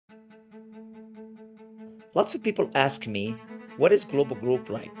Lots of people ask me, what is Global Group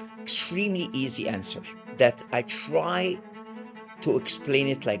like? Extremely easy answer that I try to explain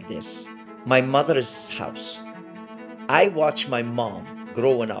it like this. My mother's house. I watch my mom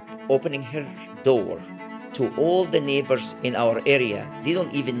growing up, opening her door to all the neighbors in our area. They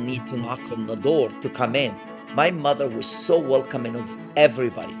don't even need to knock on the door to come in. My mother was so welcoming of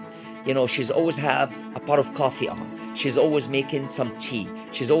everybody. You know, she's always have a pot of coffee on. She's always making some tea.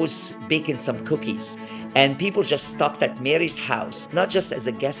 She's always baking some cookies. And people just stopped at Mary's house, not just as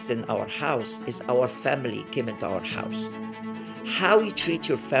a guest in our house, is our family came into our house. How you treat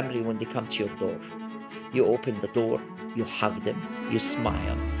your family when they come to your door. You open the door, you hug them, you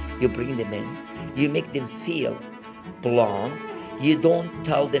smile, you bring them in, you make them feel belong. You don't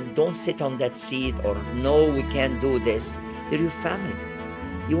tell them, don't sit on that seat, or no, we can't do this. They're your family.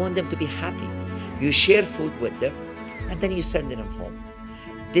 You want them to be happy. You share food with them, and then you send them home.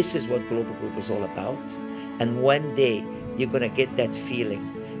 This is what Global Group is all about. And one day, you're gonna get that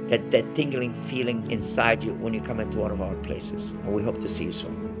feeling, that tingling feeling inside you when you come into one of our places. And we hope to see you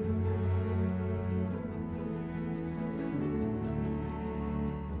soon.